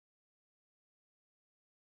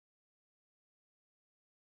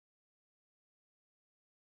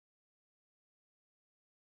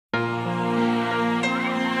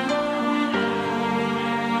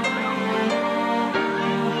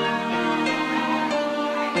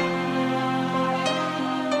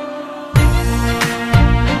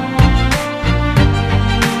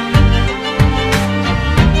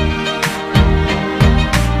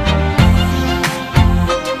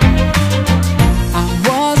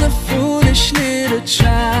foolish little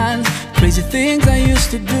child. Crazy things I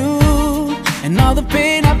used to do, and all the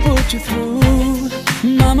pain I put you through.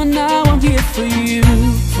 Mama, now I'm here for you.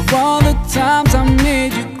 For all the times I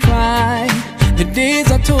made you cry, the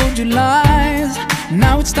days I told you lies.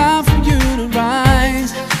 Now it's time for you to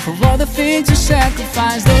rise. For all the things you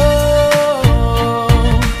sacrificed. Oh,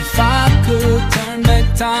 if I could turn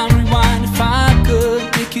back time, rewind. If I could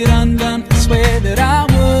make it undone, I swear that I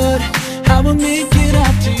would. I would make it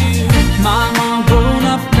up to you. Mama, grown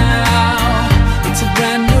up now, it's a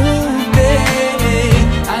brand new day.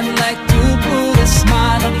 I'd like to put a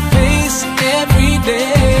smile on your face every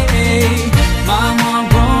day. Mama,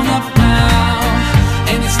 grown up now,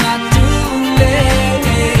 and it's not too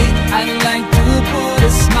late. I'd like to put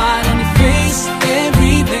a smile on your face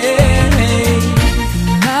every day.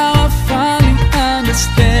 Now I finally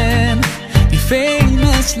understand your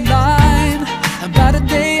famous line about a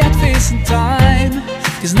day I'd face in time.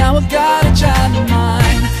 'Cause now I've got a child of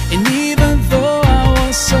mine. And even though I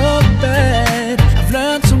was so bad, I've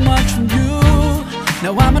learned so much from you.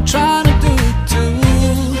 Now I'm trying to do it too.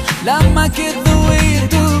 Love my kid the way you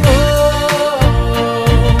do. Oh,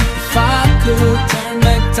 if I could turn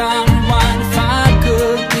back time, rewind. If I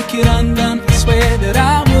could make it undone, I swear that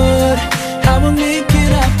I would. I would make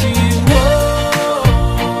it up to you.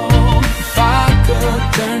 Oh, if I could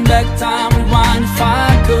turn back time, rewind. If I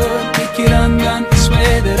could make it undone, I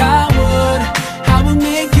swear that I would. I would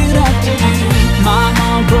make it up to you. Mama,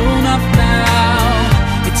 grown up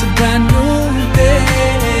now, it's a brand new day.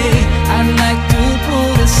 I'd like to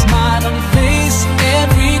put a smile on your face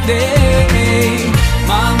every day.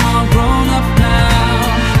 Mama, grown up now,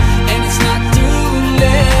 and it's not too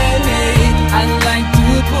late. I'd like to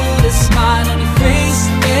put a smile on your face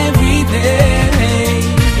every day.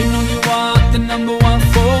 You know you are the number one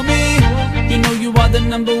for me. You know you are the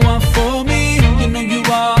number one for me. You know you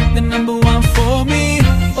are the number one for me.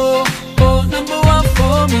 Oh, oh, number one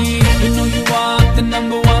for me. You know you are the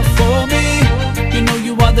number one for me. You know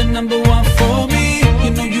you are the number one for me.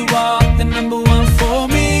 You know you are the number one for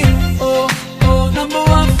me. Oh, oh, number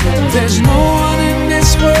one for me. There's no one in this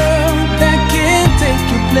world that can take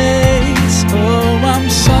your place. Oh, I'm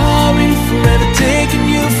sorry for ever taking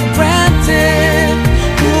you for granted.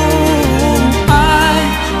 Ooh, I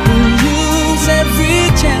will use every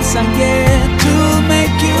chance I get to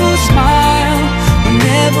make you smile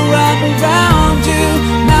whenever I'm around you.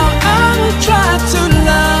 Now I will try to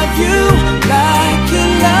love you like you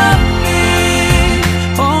love me.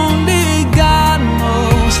 Only God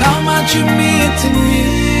knows how much you mean to me.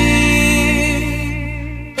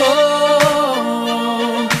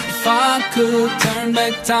 Oh, if I could turn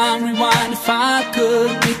back time, rewind. If I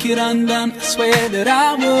could make it undone, I swear that I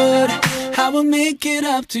would. I will make it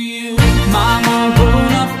up to you. Mama,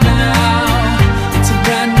 grown up now, it's a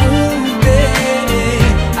brand new day.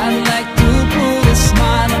 I'd like to put a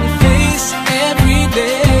smile on your face every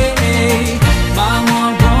day. Mama,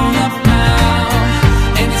 grown up now,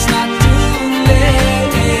 and it's not too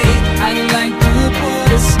late. I'd like to put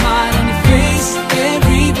a smile on your face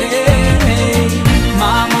every day.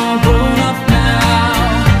 Mama, grown up now,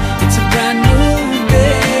 it's a brand new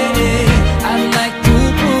day. I'd like to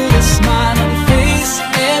put a smile on your face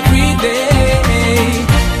every day.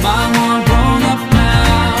 Mama, grown up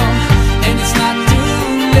now, and it's not too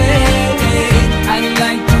late. I'd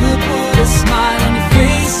like to put a smile on your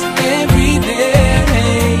face every day.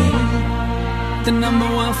 The number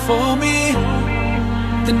one for me.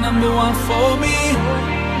 The number one for me.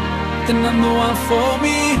 The number one for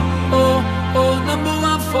me. Oh, oh, number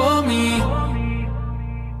one for me.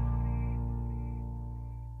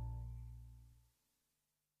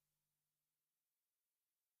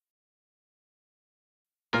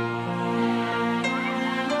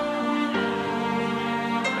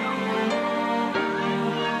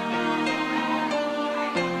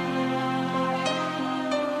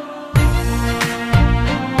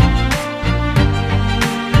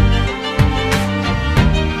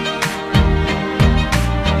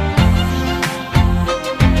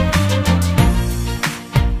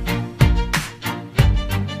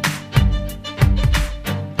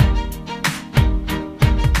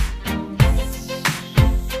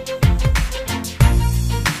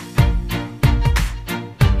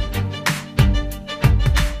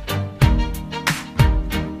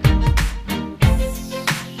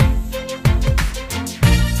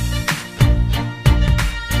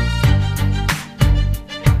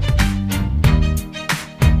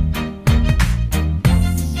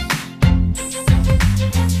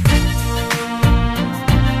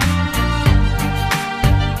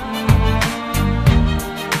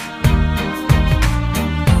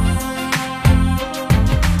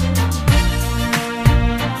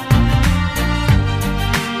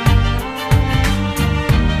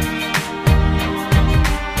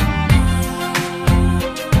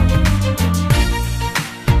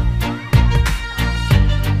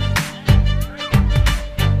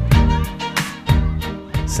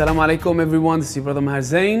 Assalamu alaikum everyone, this is your brother Maher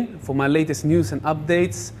Zain. For my latest news and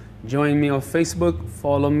updates, join me on Facebook,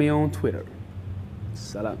 follow me on Twitter.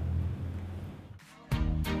 Salam.